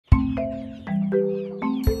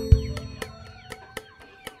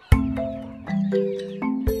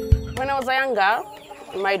young girl,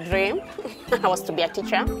 my dream was to be a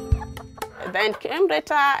teacher. Then came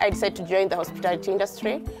later, I decided to join the hospitality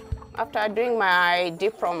industry. After doing my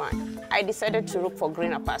diploma, I decided to look for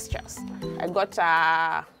greener pastures. I got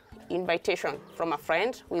an invitation from a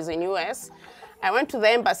friend who is in US. I went to the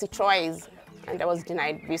embassy twice and I was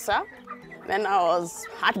denied visa. Then I was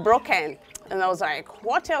heartbroken and I was like,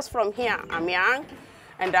 what else from here? I'm young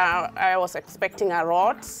and I was expecting a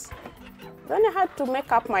lot. Then I had to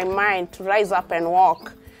make up my mind to rise up and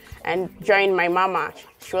walk and join my mama.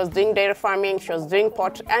 She was doing dairy farming, she was doing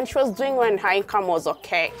poultry, and she was doing when her income was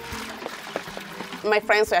okay. My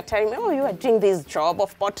friends were telling me, oh, you are doing this job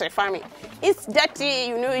of poultry farming. It's dirty,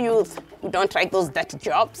 you know, youth. You don't like those dirty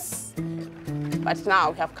jobs. But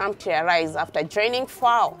now we have come to realize after joining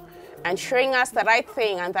FAO and showing us the right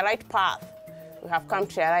thing and the right path, we have come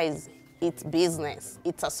to realize it's business.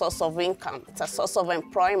 It's a source of income. It's a source of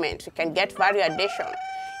employment. You can get value addition.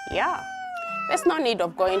 Yeah. There's no need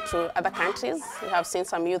of going to other countries. We have seen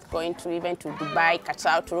some youth going to even to Dubai,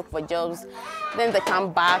 Qatar to look for jobs. Then they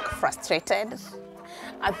come back frustrated.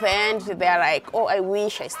 At the end, they're like, oh, I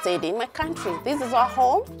wish I stayed in my country. This is our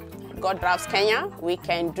home. God loves Kenya. We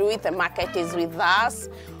can do it. The market is with us.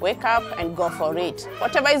 Wake up and go for it.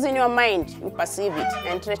 Whatever is in your mind, you perceive it.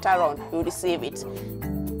 And later on, you receive it.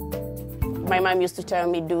 My mom used to tell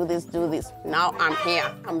me, do this, do this. Now I'm here.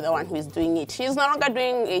 I'm the one who is doing it. She's no longer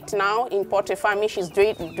doing it now in poultry farming. She's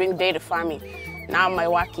doing dairy farming. Now my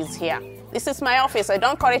work is here. This is my office. I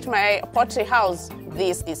don't call it my poultry house.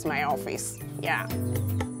 This is my office. Yeah.